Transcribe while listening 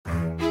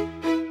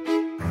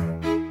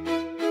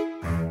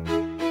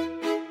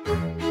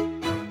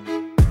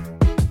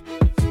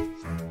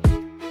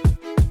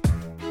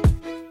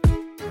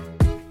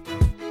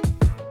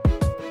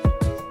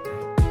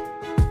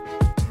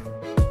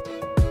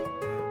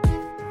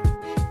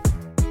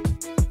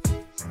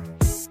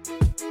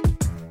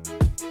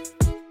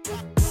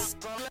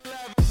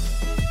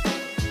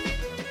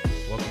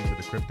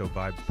Crypto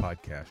Vibes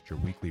Podcast, your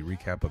weekly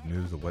recap of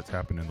news of what's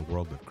happened in the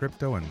world of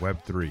crypto and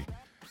Web3.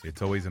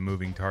 It's always a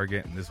moving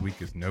target, and this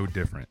week is no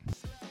different.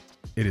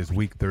 It is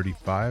week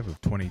 35 of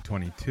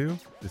 2022.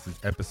 This is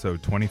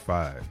episode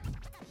 25.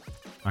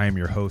 I am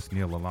your host,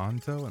 Neil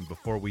Alonzo, and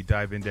before we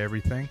dive into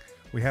everything,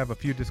 we have a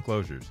few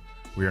disclosures.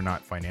 We are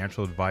not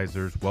financial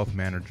advisors, wealth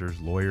managers,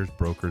 lawyers,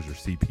 brokers, or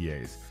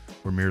CPAs.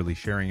 We're merely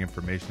sharing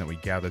information that we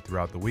gather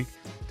throughout the week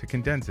to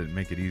condense it and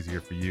make it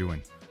easier for you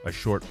in a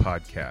short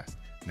podcast.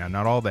 Now,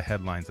 not all the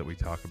headlines that we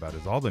talk about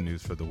is all the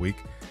news for the week.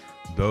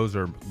 Those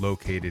are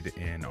located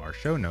in our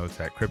show notes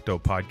at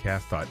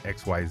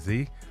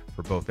cryptopodcast.xyz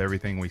for both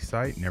everything we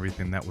cite and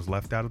everything that was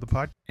left out of the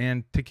pod.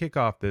 And to kick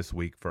off this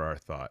week for our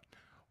thought,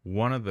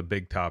 one of the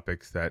big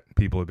topics that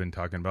people have been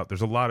talking about,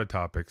 there's a lot of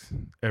topics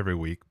every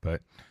week,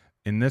 but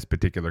in this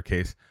particular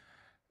case,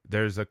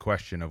 there's a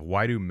question of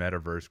why do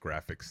Metaverse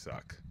graphics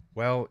suck?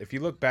 Well, if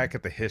you look back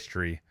at the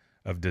history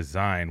of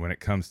design when it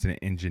comes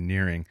to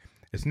engineering,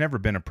 it's never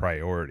been a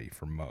priority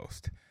for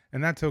most.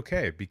 And that's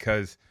okay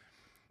because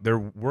they're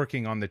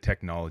working on the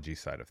technology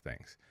side of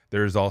things.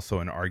 There's also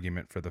an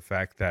argument for the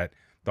fact that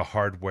the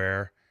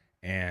hardware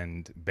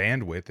and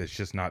bandwidth is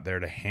just not there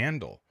to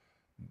handle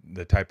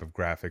the type of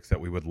graphics that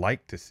we would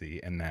like to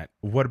see and that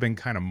would have been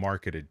kind of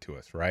marketed to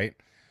us, right?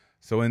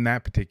 So in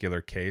that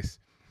particular case,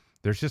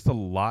 there's just a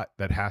lot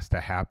that has to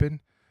happen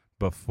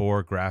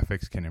before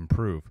graphics can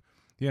improve.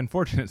 The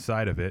unfortunate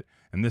side of it,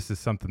 and this is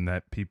something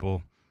that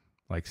people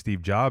like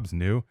Steve Jobs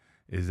knew,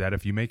 is that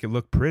if you make it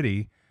look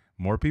pretty,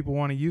 more people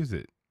want to use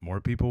it. More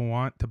people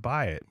want to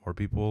buy it. More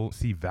people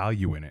see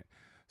value in it.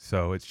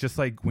 So it's just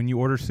like when you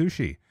order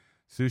sushi.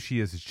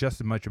 Sushi is just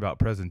as much about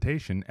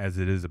presentation as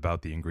it is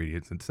about the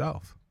ingredients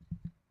itself.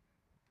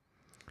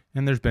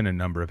 And there's been a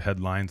number of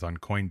headlines on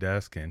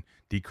CoinDesk and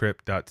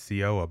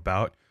Decrypt.co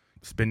about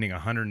spending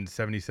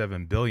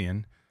 $177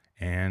 billion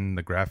and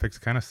the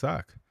graphics kind of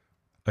suck.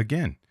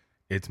 Again,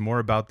 it's more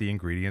about the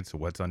ingredients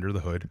of what's under the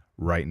hood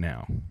right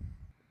now.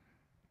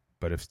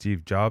 But if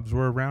Steve Jobs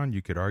were around,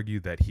 you could argue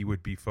that he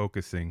would be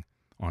focusing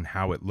on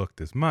how it looked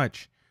as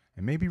much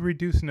and maybe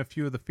reducing a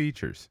few of the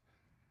features.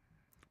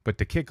 But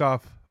to kick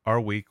off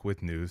our week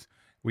with news,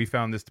 we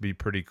found this to be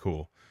pretty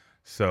cool.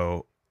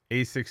 So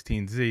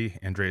A16Z,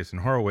 Andreessen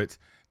Horowitz,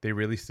 they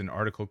released an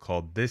article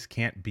called This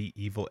Can't Be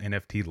Evil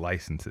NFT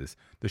Licenses.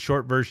 The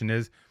short version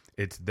is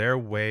it's their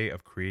way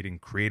of creating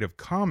Creative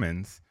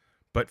Commons,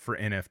 but for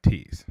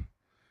NFTs.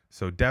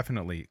 So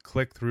definitely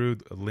click through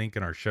the link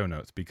in our show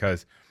notes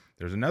because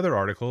there's another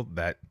article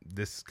that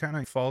this kind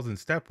of falls in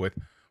step with.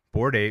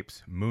 Bored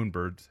Apes,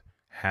 Moonbirds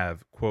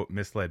have, quote,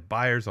 misled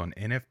buyers on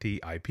NFT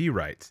IP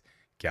rights,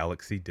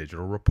 Galaxy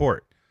Digital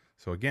Report.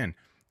 So again,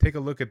 take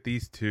a look at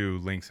these two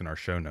links in our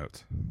show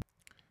notes.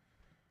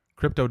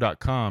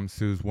 Crypto.com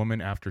sues woman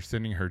after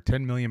sending her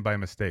 $10 million by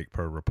mistake,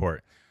 per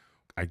report.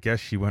 I guess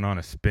she went on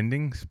a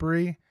spending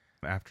spree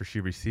after she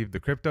received the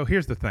crypto.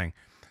 Here's the thing.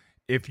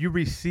 If you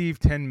receive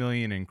 10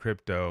 million in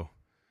crypto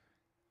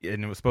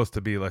and it was supposed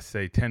to be, let's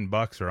say, $10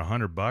 or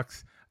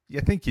 $100,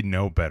 you think you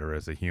know better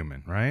as a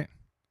human, right?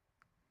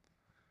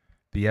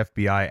 The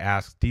FBI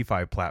asks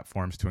DeFi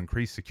platforms to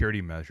increase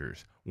security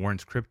measures,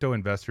 warns crypto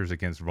investors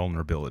against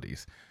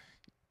vulnerabilities.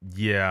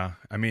 Yeah,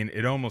 I mean,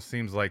 it almost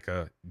seems like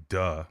a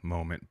duh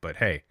moment, but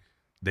hey,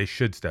 they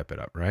should step it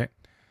up, right?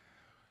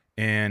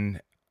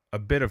 And a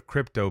bit of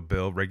crypto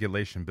bill,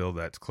 regulation bill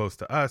that's close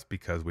to us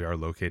because we are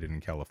located in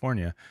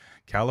California.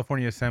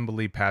 California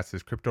Assembly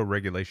passes crypto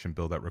regulation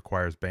bill that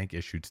requires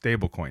bank-issued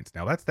stablecoins.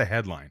 Now, that's the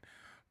headline,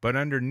 but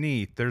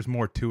underneath, there's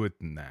more to it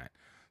than that.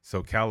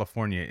 So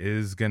California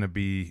is going to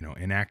be,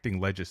 enacting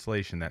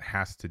legislation that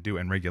has to do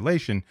and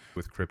regulation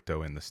with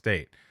crypto in the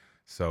state.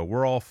 So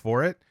we're all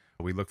for it.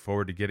 We look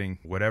forward to getting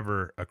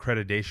whatever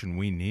accreditation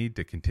we need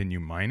to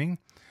continue mining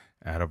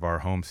out of our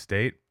home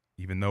state.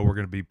 Even though we're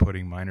going to be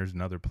putting miners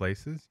in other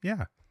places,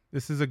 yeah,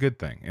 this is a good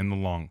thing. In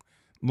the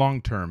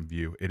long-term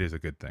view, it is a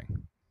good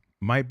thing.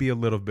 Might be a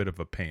little bit of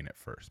a pain at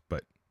first,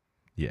 but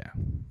yeah.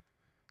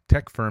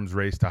 Tech firms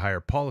race to hire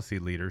policy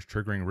leaders,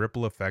 triggering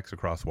ripple effects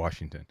across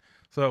Washington.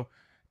 So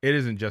it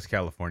isn't just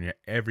California.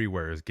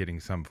 Everywhere is getting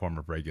some form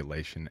of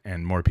regulation,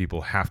 and more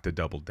people have to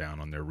double down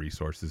on their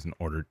resources in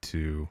order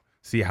to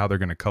see how they're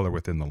going to color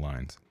within the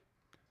lines.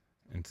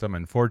 In some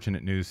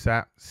unfortunate news,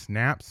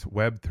 Snap's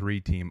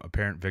Web3 team,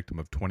 apparent victim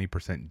of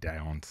 20%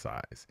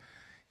 downsize.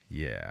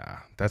 Yeah,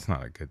 that's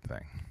not a good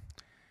thing.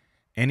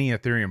 Any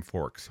Ethereum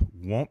forks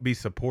won't be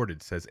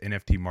supported, says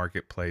NFT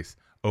marketplace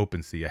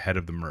OpenSea ahead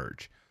of the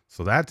merge.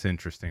 So that's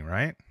interesting,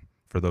 right?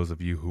 For those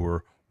of you who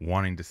are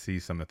wanting to see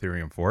some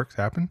Ethereum forks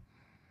happen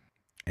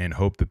and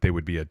hope that they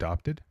would be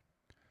adopted.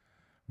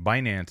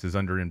 Binance is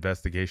under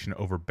investigation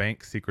over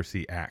Bank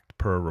Secrecy Act,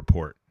 per a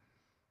report.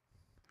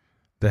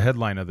 The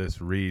headline of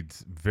this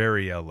reads,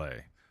 very LA.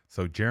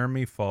 So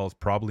Jeremy Falls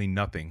Probably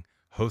Nothing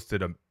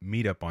hosted a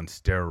meetup on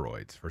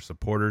steroids for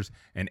supporters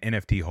and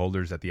NFT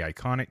holders at the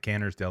iconic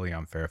Canner's Deli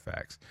on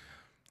Fairfax.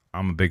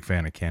 I'm a big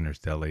fan of Canner's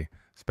Deli,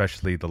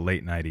 especially the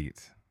late night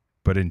eats.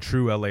 But in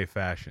true LA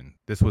fashion,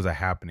 this was a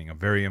happening of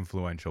very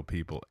influential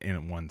people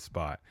in one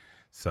spot.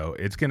 So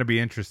it's going to be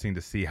interesting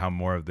to see how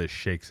more of this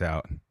shakes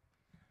out.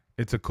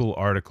 It's a cool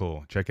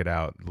article. Check it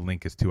out. The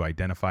link is to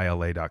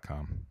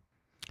identifyla.com.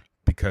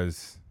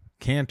 Because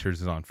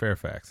Cantor's is on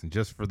Fairfax. And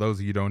just for those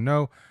of you who don't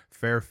know,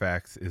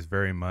 Fairfax is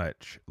very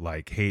much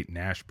like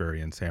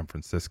Haight-Ashbury in San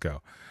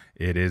Francisco.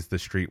 It is the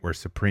street where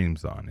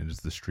Supreme's on. It is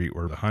the street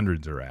where the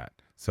hundreds are at.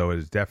 So it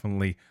is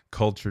definitely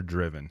culture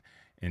driven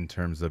in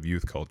terms of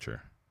youth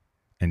culture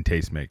and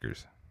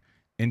tastemakers.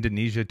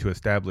 Indonesia to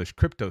establish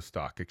crypto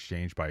stock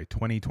exchange by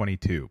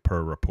 2022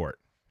 per report.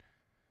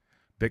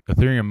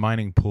 Ethereum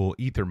mining pool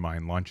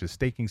Ethermine launches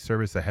staking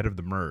service ahead of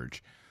the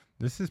merge.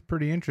 This is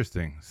pretty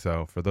interesting.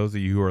 So for those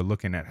of you who are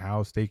looking at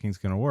how staking is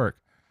going to work,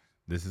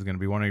 this is going to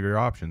be one of your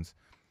options.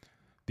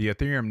 The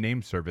Ethereum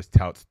name service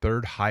touts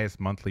third highest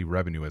monthly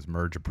revenue as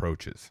merge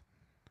approaches.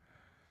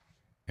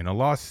 In a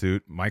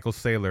lawsuit, Michael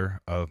Saylor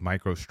of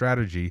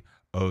MicroStrategy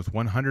owes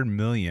 $100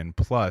 million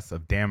plus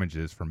of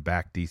damages from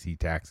back DC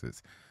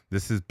taxes.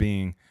 This is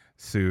being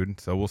sued,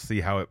 so we'll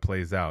see how it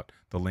plays out.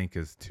 The link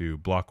is to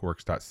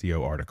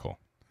blockworks.co article.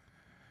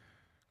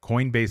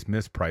 Coinbase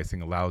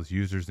mispricing allows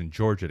users in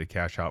Georgia to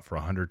cash out for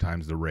 100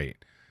 times the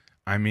rate.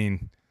 I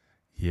mean,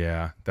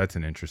 yeah, that's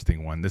an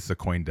interesting one. This is a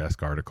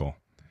CoinDesk article.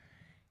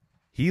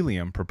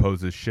 Helium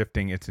proposes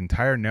shifting its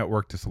entire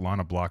network to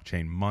Solana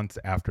blockchain months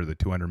after the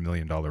 $200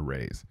 million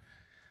raise.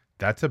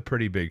 That's a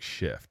pretty big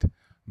shift,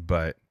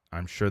 but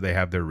I'm sure they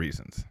have their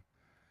reasons.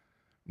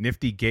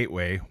 Nifty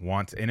Gateway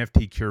wants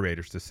NFT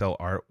curators to sell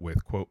art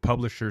with, quote,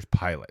 publishers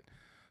pilot.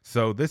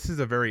 So this is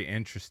a very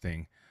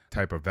interesting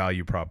type of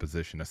value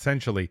proposition.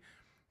 Essentially,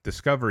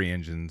 discovery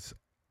engines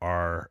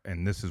are,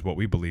 and this is what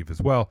we believe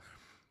as well,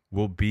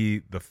 will be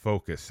the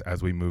focus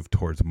as we move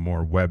towards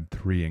more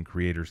Web3 and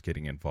creators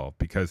getting involved,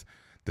 because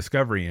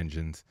discovery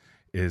engines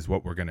is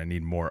what we're going to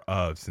need more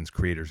of, since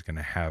creators are going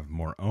to have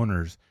more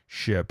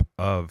ownership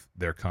of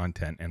their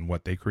content and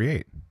what they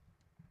create.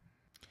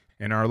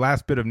 In our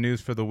last bit of news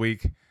for the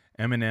week,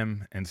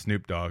 Eminem and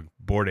Snoop Dogg,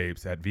 Bored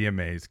Apes at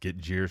VMAs, get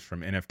jeers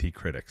from NFT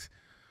critics.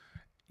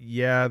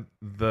 Yeah,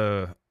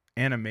 the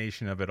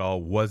animation of it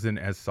all wasn't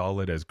as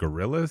solid as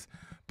Gorillaz,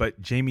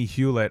 but Jamie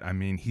Hewlett, I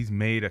mean, he's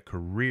made a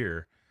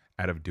career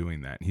out of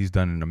doing that. He's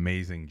done an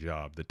amazing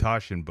job. The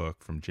Toshin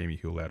book from Jamie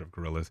Hewlett of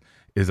Gorillaz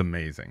is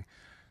amazing.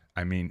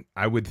 I mean,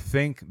 I would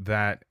think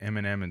that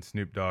Eminem and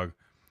Snoop Dogg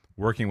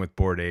working with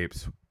Bored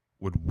Apes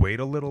would wait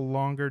a little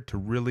longer to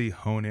really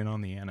hone in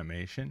on the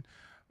animation,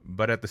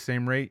 but at the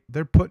same rate,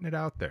 they're putting it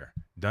out there.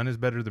 Done is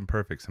better than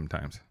perfect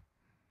sometimes.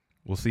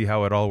 We'll see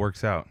how it all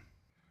works out.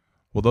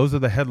 Well, those are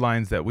the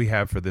headlines that we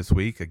have for this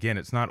week. Again,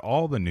 it's not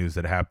all the news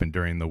that happened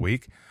during the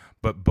week,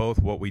 but both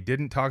what we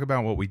didn't talk about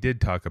and what we did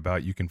talk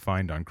about, you can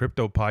find on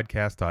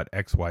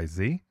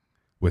cryptopodcast.xyz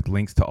with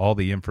links to all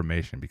the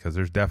information, because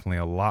there's definitely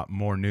a lot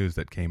more news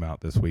that came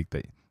out this week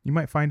that you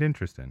might find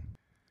interesting.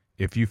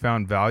 If you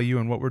found value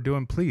in what we're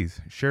doing,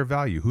 please share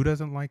value. Who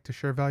doesn't like to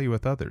share value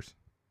with others?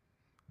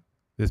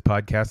 This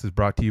podcast is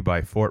brought to you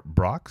by Fort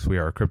Brox. We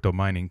are a crypto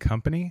mining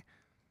company.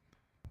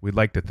 We'd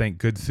like to thank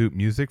Good Soup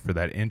Music for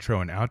that intro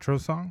and outro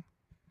song.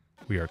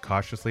 We are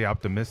cautiously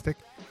optimistic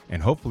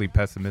and hopefully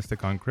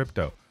pessimistic on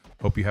crypto.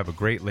 Hope you have a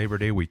great Labor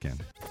Day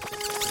weekend.